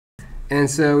And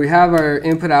so we have our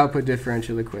input-output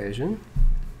differential equation.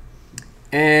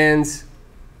 And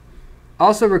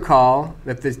also recall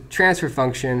that the transfer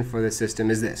function for the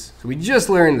system is this. So we just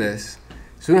learned this,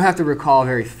 so we don't have to recall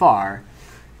very far.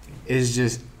 It's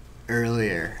just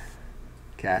earlier.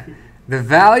 Okay? The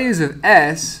values of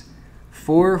S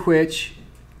for which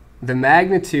the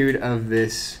magnitude of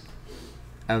this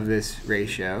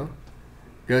ratio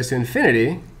goes to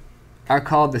infinity are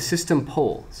called the system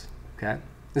poles. Okay?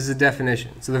 This is a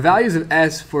definition. So the values of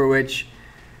S for which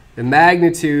the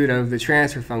magnitude of the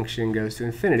transfer function goes to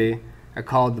infinity are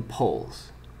called the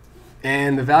poles.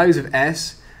 And the values of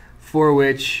S for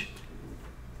which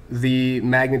the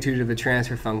magnitude of the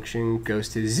transfer function goes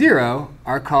to 0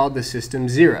 are called the system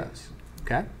zeros.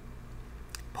 Okay?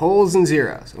 Poles and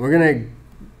zeros. We're going to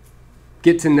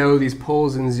get to know these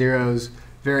poles and zeros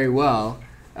very well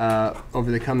over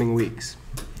the coming weeks.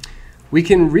 We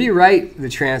can rewrite the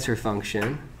transfer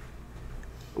function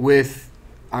with,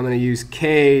 I'm going to use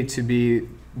k to be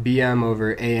bm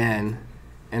over an,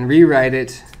 and rewrite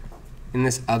it in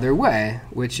this other way,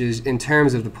 which is in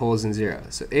terms of the poles and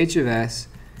zeros. So h of s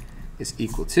is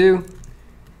equal to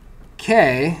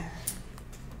k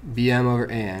bm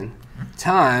over an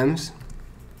times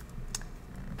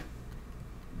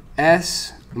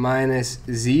s minus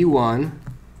z1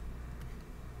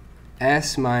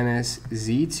 s minus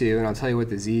z2, and I'll tell you what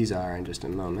the z's are in just a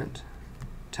moment,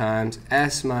 times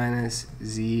s minus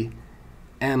zm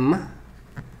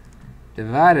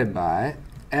divided by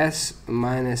s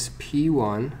minus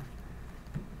p1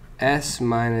 s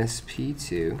minus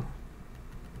p2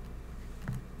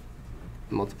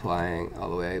 multiplying all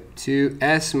the way up to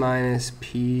s minus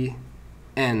pn.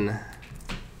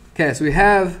 Okay, so we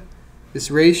have this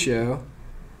ratio,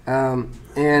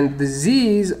 and the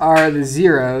z's are the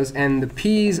zeros and the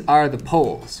p's are the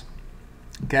poles.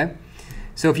 Okay,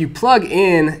 so if you plug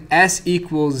in s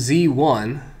equals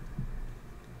z1,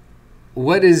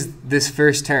 what is this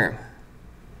first term?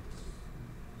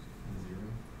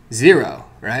 0,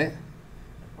 right?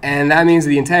 And that means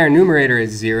the entire numerator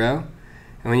is 0.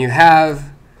 And when you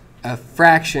have a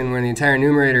fraction where the entire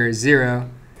numerator is 0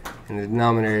 and the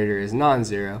denominator is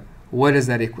non-zero, what does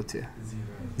that equal to?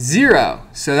 0.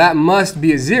 So that must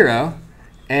be a 0.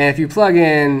 And if you plug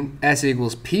in s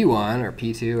equals p1 or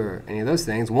p2 or any of those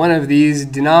things, one of these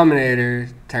denominator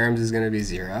terms is going to be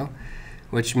 0,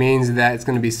 which means that it's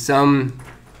going to be some,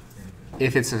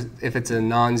 if it's a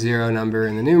non-zero number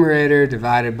in the numerator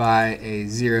divided by a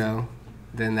 0,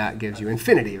 then that gives you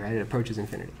infinity, right? It approaches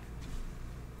infinity.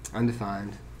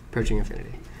 Undefined, approaching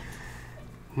infinity.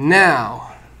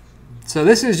 Now, so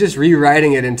this is just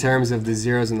rewriting it in terms of the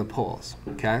zeros and the poles,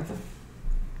 okay?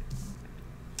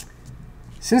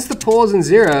 Since the poles and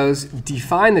zeros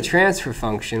define the transfer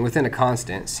function within a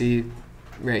constant, see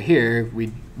right here,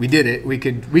 we did it. We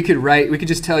could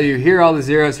just tell you here are all the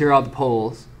zeros, here are all the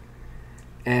poles,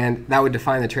 and that would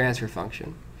define the transfer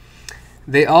function.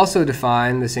 They also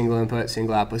define the single input,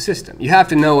 single output system. You have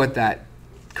to know what that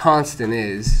constant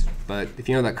is, but if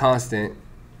you know that constant,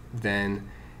 then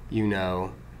you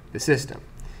know the system.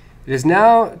 It is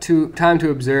now time to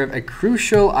observe a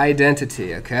crucial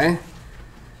identity, okay?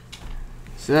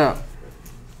 So,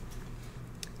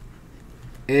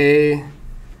 a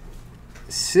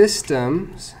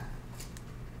system's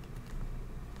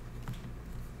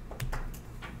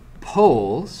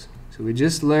poles, so we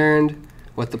just learned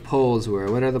what the poles were.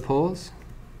 What are the poles?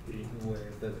 Where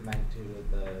the magnitude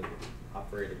of the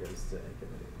operator goes to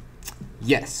infinity.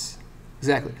 Yes,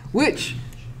 exactly. Which,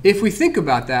 if we think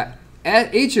about that,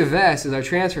 h of s is our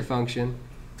transfer function.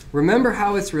 Remember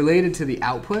how it's related to the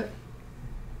output?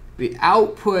 The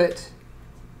output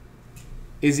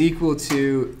is equal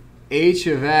to h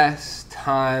of s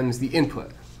times the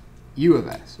input, u of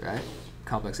s, right?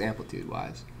 Complex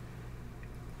amplitude-wise,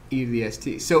 e to the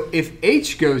st. So if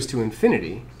h goes to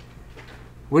infinity,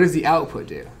 what does the output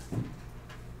do?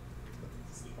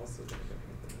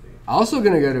 Also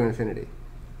going to go to infinity.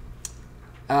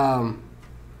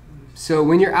 So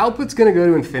when your output's going to go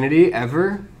to infinity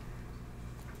ever,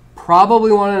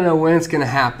 probably want to know when it's going to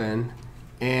happen,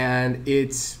 and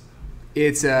it's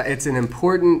an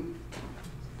important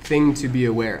thing to be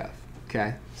aware of.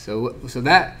 Okay, so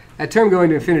that term going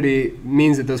to infinity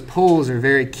means that those poles are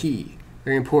very key,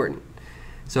 very important.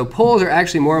 So poles are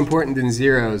actually more important than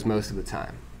zeros most of the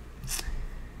time,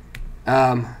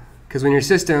 because when your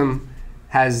system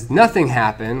has nothing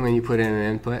happen when you put in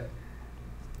an input,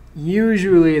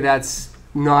 usually that's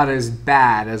not as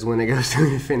bad as when it goes to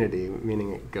infinity,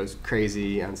 meaning it goes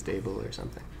crazy, unstable, or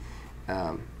something.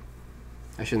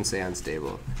 I shouldn't say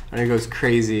unstable. When it goes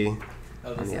crazy.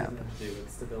 Oh, this has nothing to do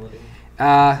with stability?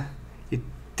 It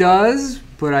does,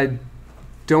 but I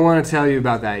don't want to tell you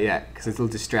about that yet because it'll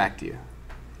distract you.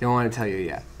 Don't want to tell you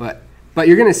yet, but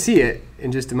you're going to see it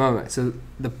in just a moment. So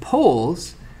the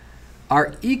poles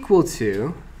are equal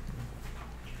to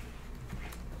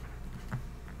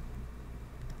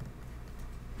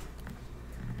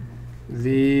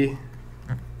the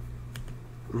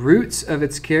roots of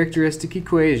its characteristic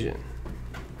equation.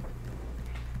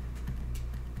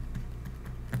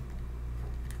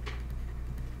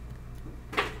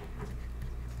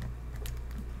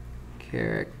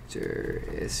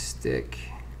 Characteristic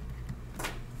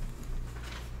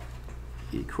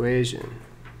equation.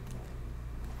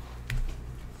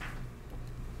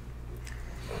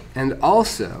 And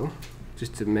also,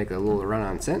 just to make a little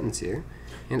run-on sentence here,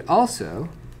 and also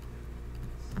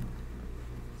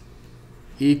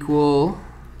equal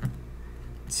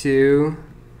to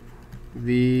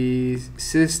the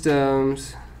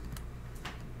systems.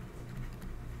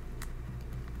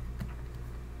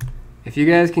 If you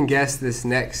guys can guess this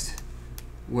next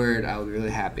word, I will be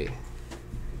really happy.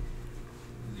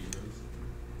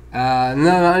 No,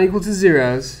 not equal to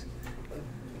zeros.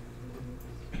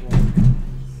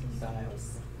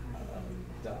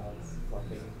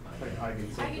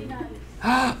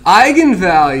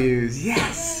 Eigenvalues,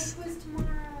 yes!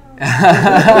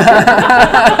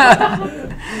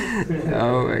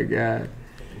 Oh my god.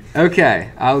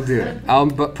 Okay, I'll do it. I'll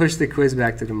push the quiz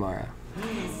back to tomorrow.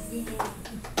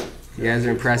 You guys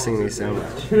are impressing me so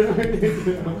much.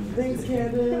 Thanks,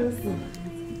 Candace.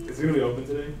 Is it going to be open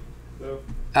today, though?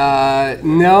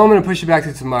 No, I'm going to push it back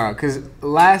to tomorrow because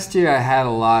last year I had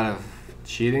a lot of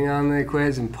cheating on the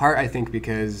quiz, in part I think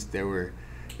because it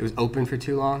was open for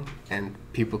too long and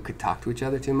people could talk to each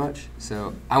other too much.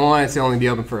 So I wanted it to only be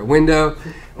open for a window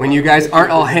when you guys aren't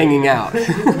all hanging out. It's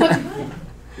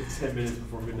 10 minutes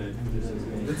before midnight.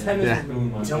 The 10 minutes.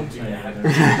 Yeah. Don't do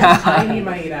that. I need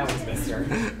my 8 hours, mister.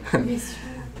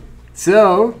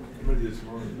 So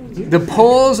the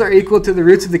poles are equal to the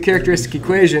roots of the characteristic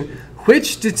equation,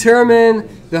 which determine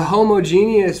the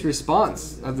homogeneous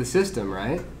response of the system,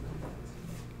 right?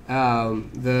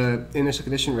 The initial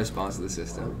condition response of the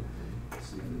system.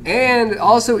 And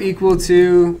also equal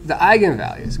to the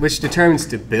eigenvalues, which determine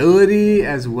stability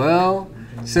as well.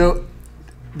 So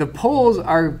the poles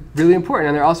are really important,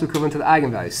 and they're also equivalent to the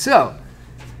eigenvalues. So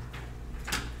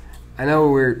I know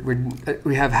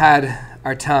we have had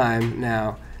our time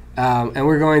now, and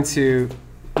we're going to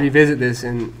revisit this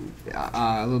in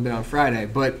a little bit on Friday.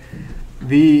 But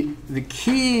the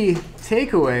key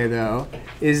takeaway, though,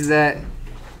 is that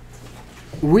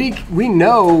we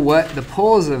know what the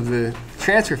poles of the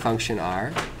transfer function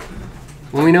are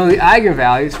when we know the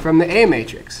eigenvalues from the A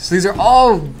matrix. So these are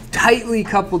all tightly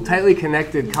coupled, tightly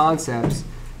connected concepts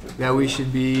that we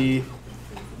should be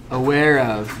aware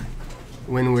of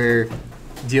when we're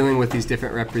dealing with these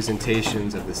different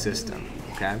representations of the system.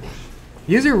 Okay?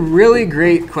 These are really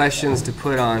great questions to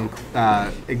put on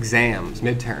exams,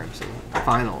 midterms, and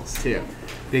finals too,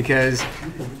 because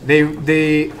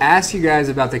they ask you guys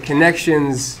about the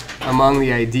connections among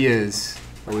the ideas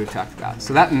that we've talked about.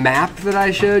 So that map that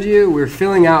I showed you, we're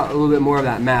filling out a little bit more of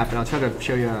that map, and I'll try to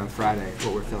show you on Friday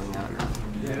what we're filling out now.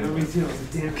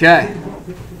 Okay.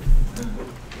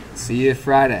 See you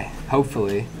Friday,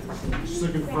 hopefully. Just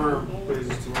to confirm,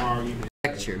 quizzes tomorrow evening.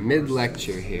 Lecture,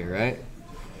 mid-lecture here, right?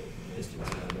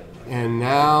 And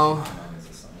now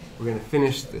we're gonna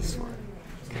finish this one.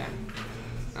 Okay.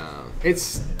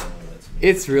 It's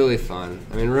really fun.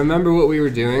 I mean, remember what we were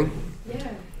doing?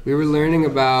 Yeah. We were learning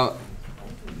about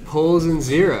poles and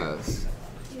zeros.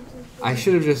 I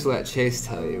should have just let Chase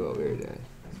tell you what we were doing.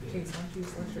 Chase, why don't you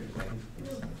use lecture today?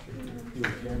 You were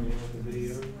carrying me on the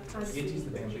video. You get to use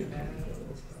the bamboo pad.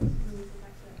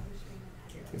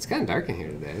 It's kind of dark in here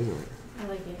today, isn't it? I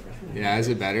like it. Yeah, is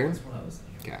it better? That's what I was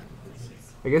thinking. Okay.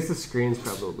 I guess the screens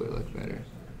probably look better.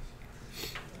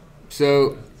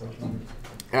 So,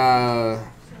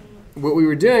 what we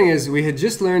were doing is we had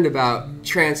just learned about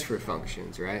transfer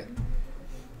functions, right?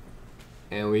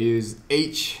 And we use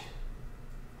h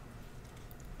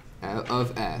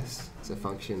of s, it's a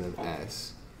function of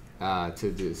s,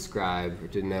 to describe or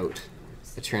denote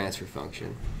a transfer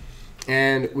function.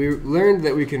 And we learned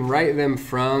that we can write them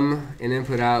from an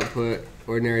input-output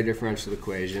ordinary differential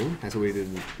equation. That's what we did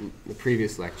in the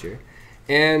previous lecture.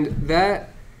 And that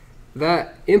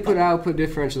input-output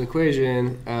differential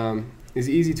equation is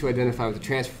easy to identify what the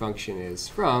transfer function is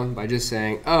from by just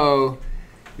saying, oh,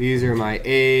 these are my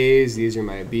A's, these are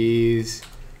my B's,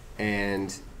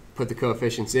 and put the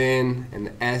coefficients in, and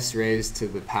the S raised to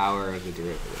the power of the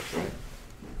derivative, right?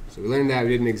 So we learned that,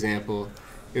 we did an example.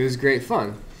 It was great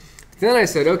fun. Then I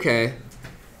said, okay,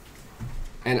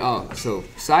 And so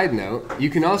side note, you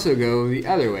can also go the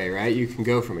other way, right? You can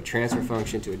go from a transfer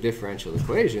function to a differential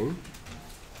equation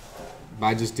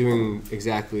by just doing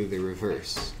exactly the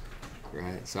reverse,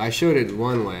 right? So I showed it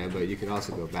one way, but you can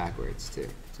also go backwards too.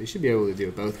 So you should be able to do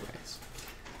it both ways.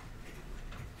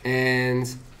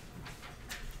 And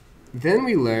then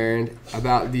we learned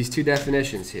about these two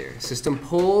definitions here, system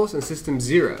poles and system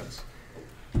zeros,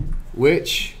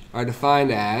 which are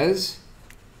defined as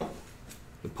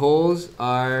the poles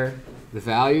are the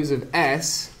values of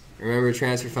S. Remember,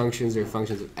 transfer functions are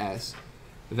functions of S.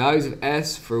 The values of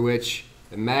S for which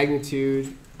the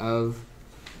magnitude of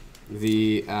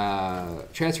the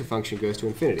transfer function goes to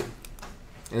infinity.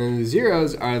 And then the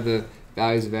zeros are the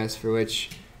values of S for which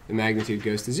the magnitude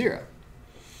goes to 0,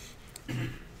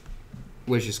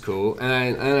 which is cool.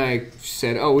 And I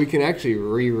said, oh, we can actually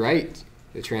rewrite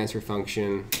the transfer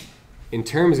function in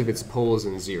terms of its poles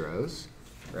and zeros,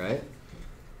 right?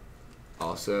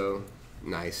 Also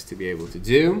nice to be able to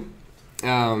do.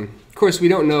 Of course, we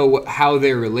don't know how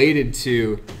they're related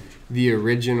to the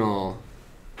original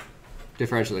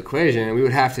differential equation. We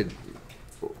would have to,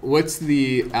 what's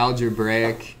the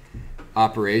algebraic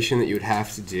operation that you would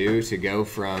have to do to go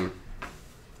from,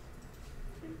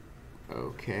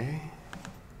 okay,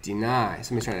 deny,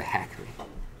 somebody's trying to hack me.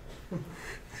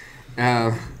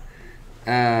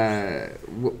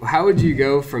 How would you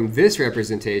go from this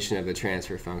representation of the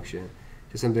transfer function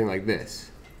to something like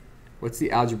this? What's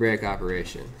the algebraic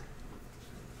operation?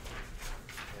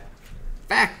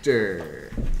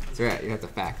 Factor. That's right, you have to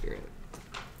factor it,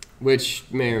 which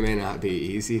may or may not be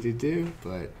easy to do,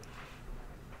 but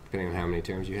depending on how many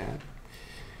terms you have.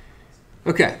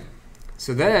 Okay,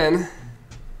 so then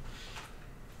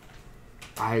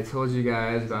I told you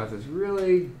guys about this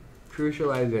really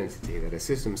crucial identity, that a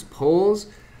system's poles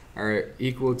are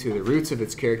equal to the roots of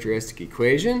its characteristic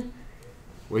equation,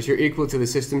 which are equal to the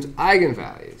system's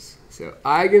eigenvalues. So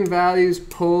eigenvalues,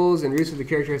 poles, and roots of the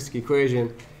characteristic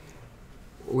equation,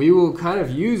 we will kind of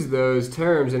use those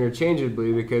terms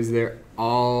interchangeably because they're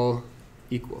all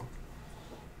equal.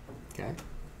 Okay?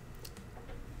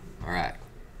 All right.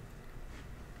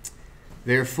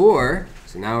 Therefore,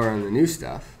 so now we're on the new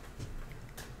stuff.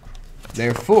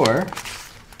 Therefore,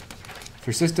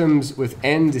 for systems with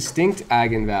n distinct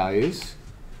eigenvalues,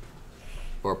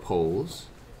 or poles,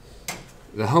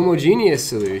 the homogeneous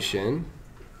solution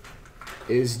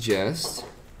is just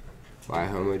y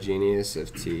homogeneous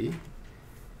of t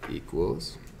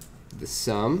equals the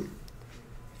sum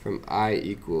from I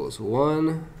equals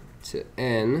 1 to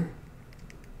n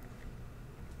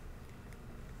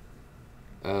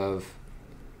of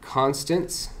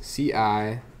constants ci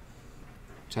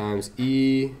times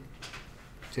e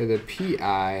to the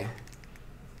pi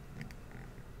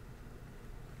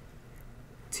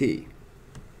t.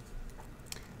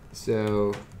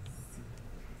 So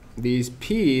these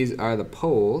p's are the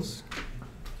poles.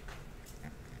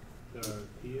 P,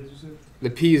 as you said? The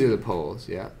p's are the poles,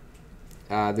 yeah.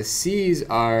 The c's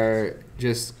are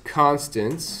just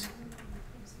constants.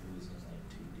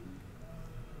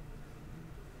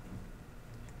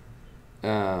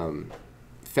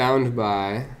 Found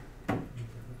by,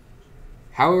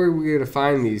 how are we going to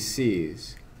find these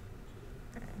c's?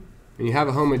 When you have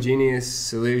a homogeneous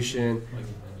solution,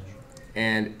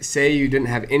 and say you didn't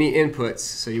have any inputs,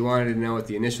 so you wanted to know what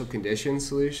the initial condition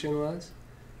solution was.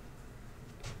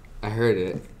 I heard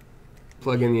it.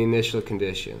 Plug in the initial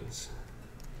conditions.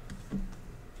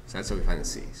 So that's how we find the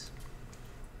c's.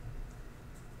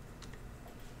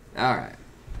 All right.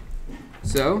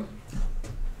 So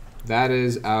that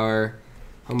is our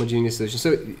homogeneous solution.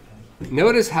 So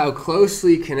notice how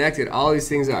closely connected all these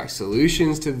things are.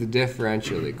 Solutions to the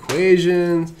differential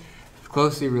equations,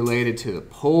 closely related to the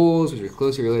poles, which are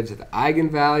closely related to the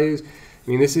eigenvalues. I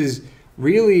mean, this is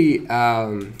really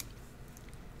a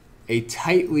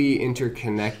tightly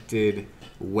interconnected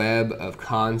web of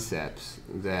concepts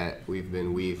that we've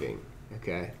been weaving,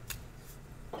 okay?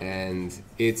 And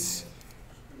it's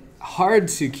hard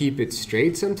to keep it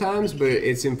straight sometimes, but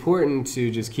it's important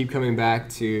to just keep coming back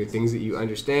to things that you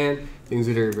understand, things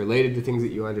that are related to things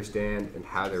that you understand, and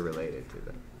how they're related to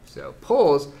them. So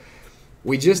poles,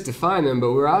 we just defined them,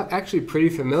 but we're actually pretty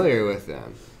familiar with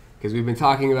them because we've been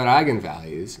talking about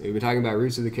eigenvalues. We've been talking about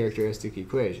roots of the characteristic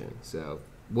equation. So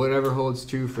whatever holds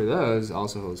true for those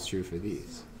also holds true for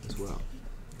these as well.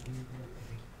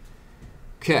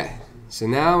 Okay, so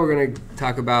now we're going to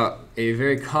talk about a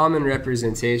very common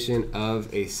representation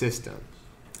of a system.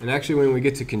 And actually, when we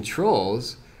get to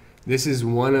controls, this is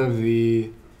one of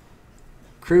the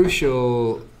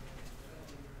crucial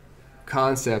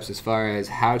concepts as far as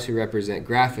how to represent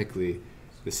graphically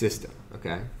the system,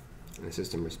 okay, and the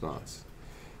system response.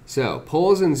 So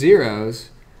poles and zeros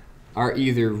are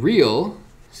either real.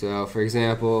 So for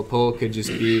example, a pole could just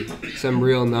be some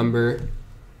real number,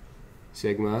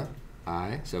 sigma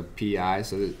I, so pi.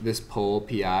 So this pole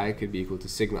pi could be equal to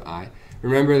sigma I.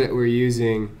 Remember that we're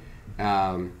using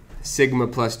sigma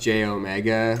plus j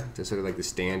omega to sort of like the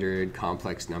standard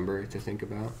complex number to think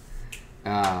about.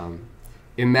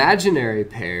 Imaginary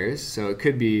pairs, so it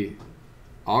could be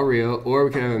all real, or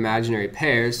we could have imaginary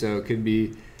pairs, so it could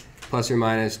be plus or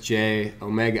minus j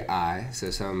omega I, so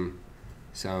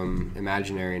some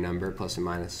imaginary number plus or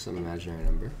minus some imaginary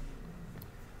number.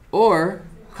 Or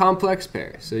complex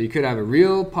pairs, so you could have a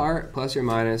real part plus or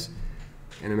minus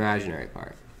an imaginary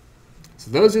part. So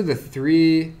those are the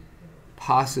three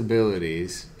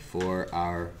possibilities for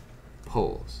our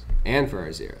poles and for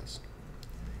our zeros.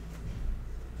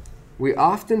 We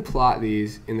often plot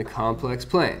these in the complex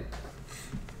plane.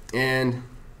 And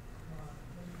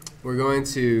we're going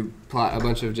to plot a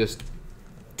bunch of just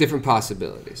different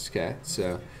possibilities, okay?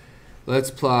 So let's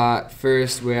plot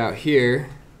first way out here.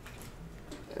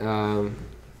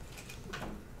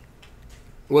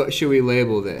 What should we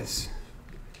label this?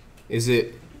 Is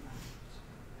it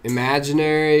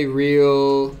imaginary,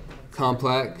 real,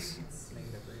 complex?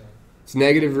 It's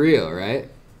negative real, right?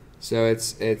 So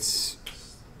it's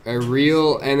a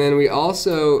real, and then we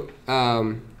also,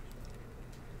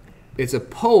 it's a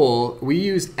pole. We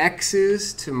use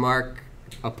x's to mark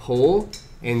a pole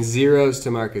and zeros to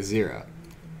mark a zero.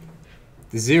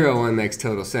 The zero one makes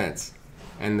total sense.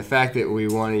 And the fact that we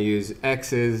want to use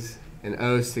x's and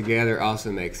o's together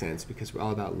also makes sense because we're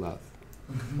all about love.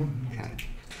 Okay.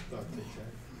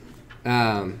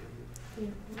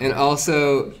 And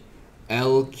also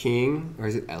L King, or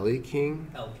is it Ellie King?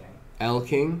 L King. L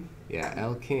King? Yeah,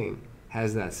 L King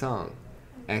has that song,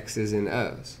 X's and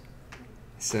O's.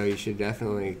 So you should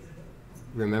definitely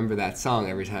remember that song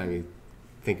every time you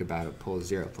think about a pole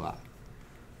zero plot.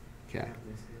 Okay.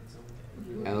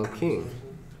 L King.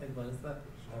 And what is that?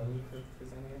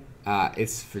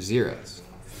 It's for zeros.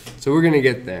 So we're gonna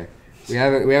get there. We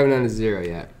haven't done a zero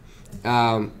yet.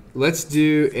 Let's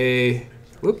do a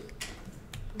whoop.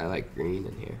 I like green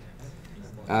in here.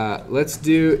 Let's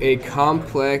do a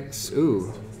complex.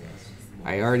 Ooh,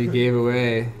 I already gave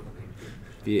away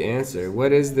the answer.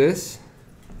 What is this?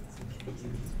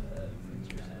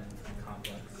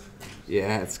 Complex.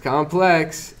 Yeah, it's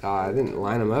complex. I didn't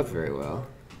line them up very well.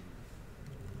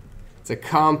 It's a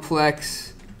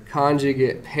complex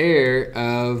conjugate pair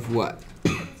of what?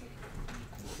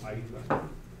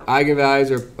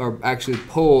 Eigenvalues are actually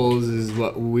poles is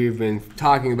what we've been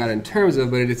talking about in terms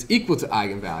of, but it's equal to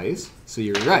eigenvalues. So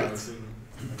you're right.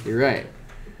 You're right.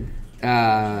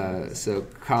 So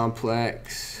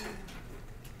complex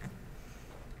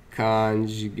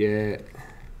conjugate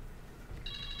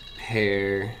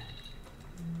pair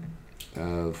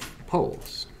of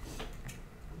poles.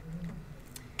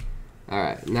 All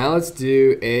right, now let's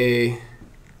do a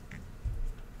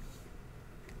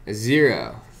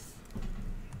zero.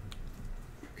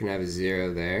 We can have a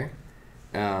zero there.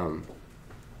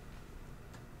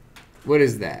 What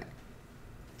is that?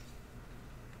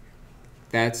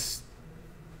 That's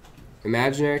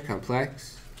imaginary,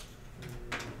 complex?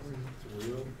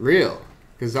 Real,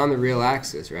 because it's on the real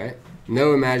axis, right?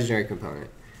 No imaginary component.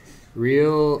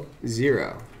 Real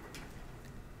zero.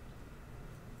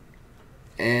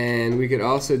 And we could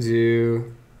also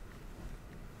do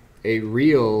a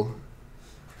real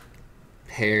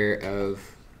pair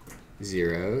of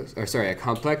zeros, or sorry, a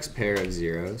complex pair of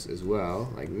zeros as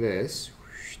well, like this.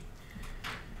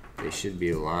 They should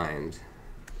be aligned.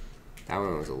 That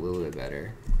one was a little bit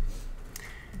better.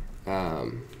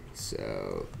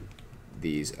 So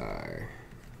these are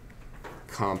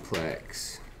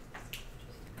complex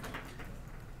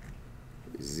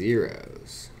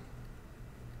zeros.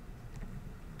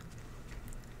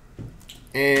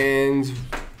 And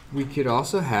we could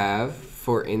also have,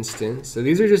 for instance, so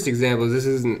these are just examples. This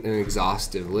isn't an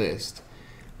exhaustive list,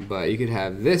 but you could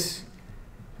have this.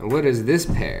 And what is this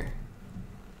pair?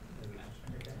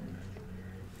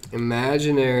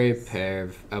 Imaginary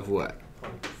pair of what?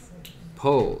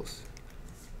 Poles.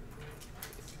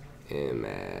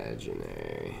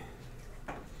 Imaginary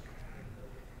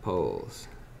poles.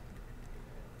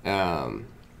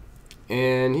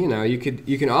 And you know, you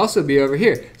can also be over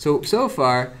here. So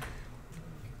far,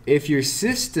 if your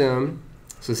system,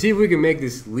 so see if we can make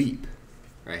this leap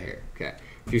right here. Okay.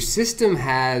 If your system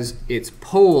has its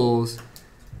poles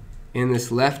in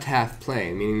this left half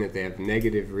plane, meaning that they have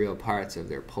negative real parts of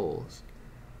their poles,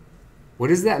 what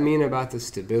does that mean about the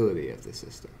stability of the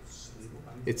system?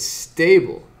 It's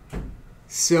stable.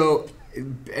 So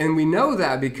And we know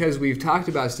that because we've talked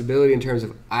about stability in terms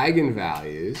of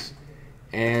eigenvalues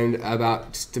and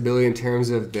about stability in terms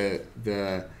of the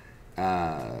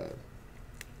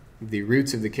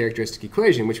roots of the characteristic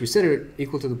equation, which we said are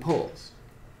equal to the poles.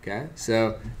 Okay?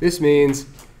 So this means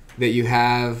that you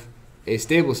have a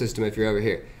stable system if you're over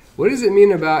here. What does it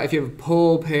mean about if you have a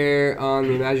pole pair on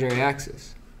the imaginary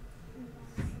axis?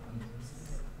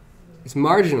 It's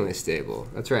marginally stable.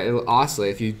 That's right. It will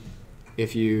oscillate.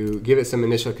 If you give it some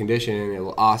initial condition, it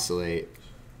will oscillate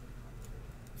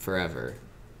forever.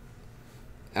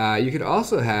 You could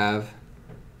also have,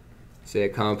 say, a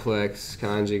complex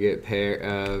conjugate pair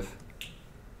of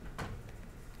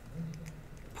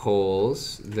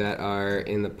poles that are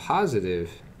in the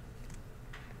positive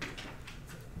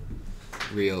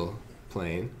real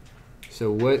plane.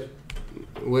 So what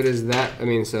does that, I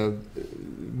mean, so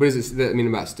what does that mean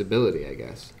about stability, I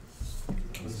guess?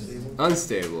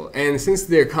 Unstable. And since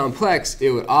they're complex,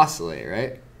 it would oscillate,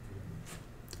 right?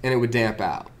 And it would damp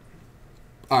out.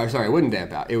 Oh, sorry, it wouldn't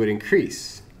damp out. It would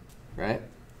increase, right?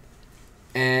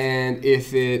 And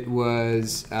if it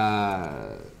was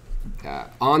on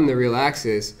the real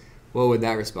axis, what would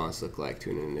that response look like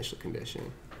to an initial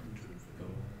condition?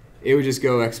 It would just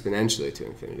go exponentially to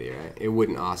infinity, right? It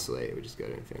wouldn't oscillate. It would just go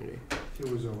to infinity. If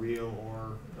it was a real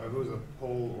or if it was a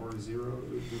pole or a zero, it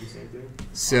would do the same thing.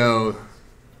 So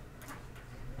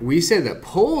we said that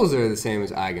poles are the same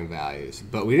as eigenvalues,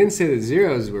 but we didn't say that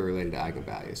zeros were related to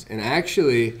eigenvalues. And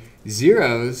actually,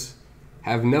 zeros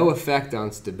have no effect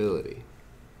on stability.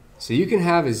 So you can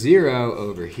have a 0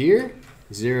 over here,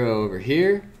 0 over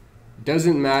here.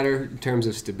 Doesn't matter in terms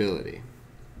of stability.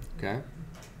 Okay?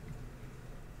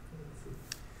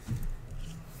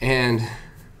 And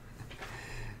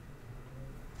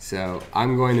so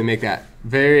I'm going to make that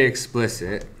very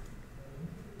explicit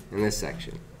in this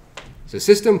section. So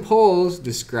system poles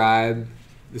describe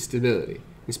the stability.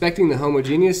 Inspecting the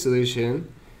homogeneous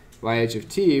solution, YH of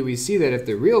t, we see that if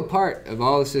the real part of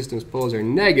all the system's poles are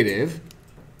negative,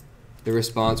 the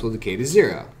response will decay to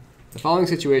 0. The following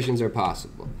situations are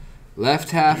possible. Left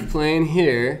half plane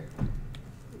here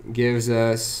gives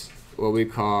us what we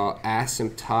call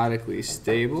asymptotically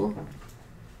stable.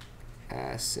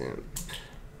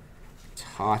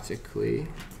 Asymptotically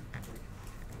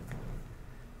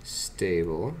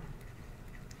stable.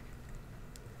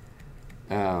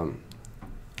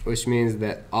 Which means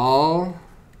that all,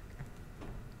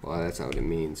 well, that's not what it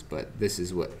means, but this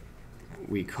is what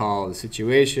we call the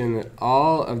situation that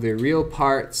all of the real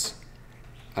parts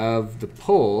of the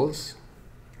poles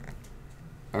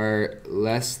are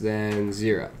less than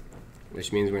 0,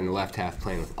 which means we're in the left half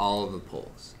plane with all of the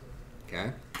poles.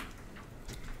 Okay?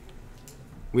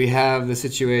 We have the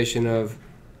situation of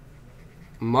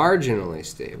marginally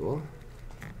stable.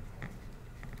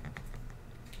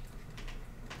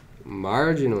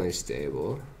 Marginally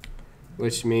stable,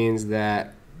 which means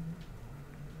that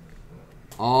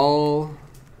all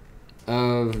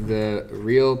of the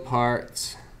real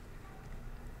parts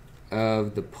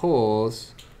of the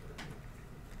poles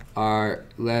are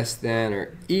less than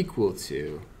or equal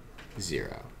to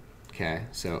 0. Okay,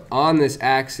 so on this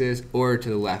axis or to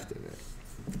the left of it.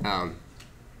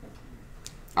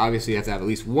 Obviously, you have to have at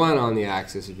least one on the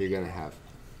axis if you're going to have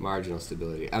marginal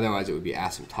stability. Otherwise, it would be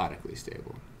asymptotically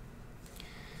stable.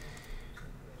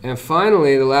 And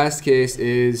finally, the last case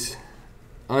is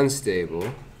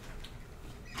unstable,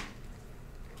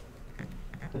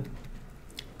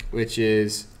 which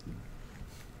is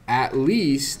at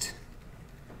least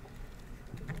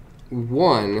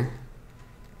one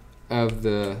of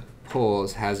the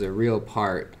poles has a real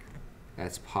part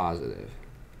that's positive.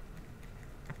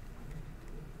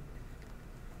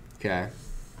 Okay?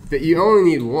 But you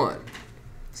only need one.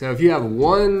 So if you have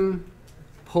one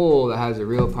pole that has a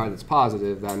real part that's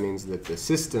positive, that means that the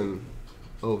system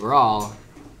overall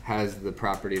has the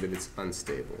property that it's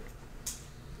unstable.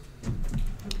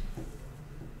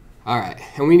 All right,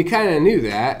 and we kind of knew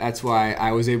that. That's why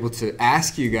I was able to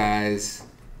ask you guys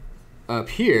up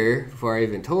here, before I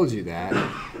even told you that,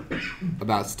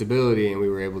 about stability, and we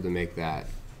were able to make that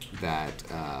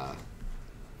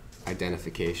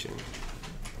identification.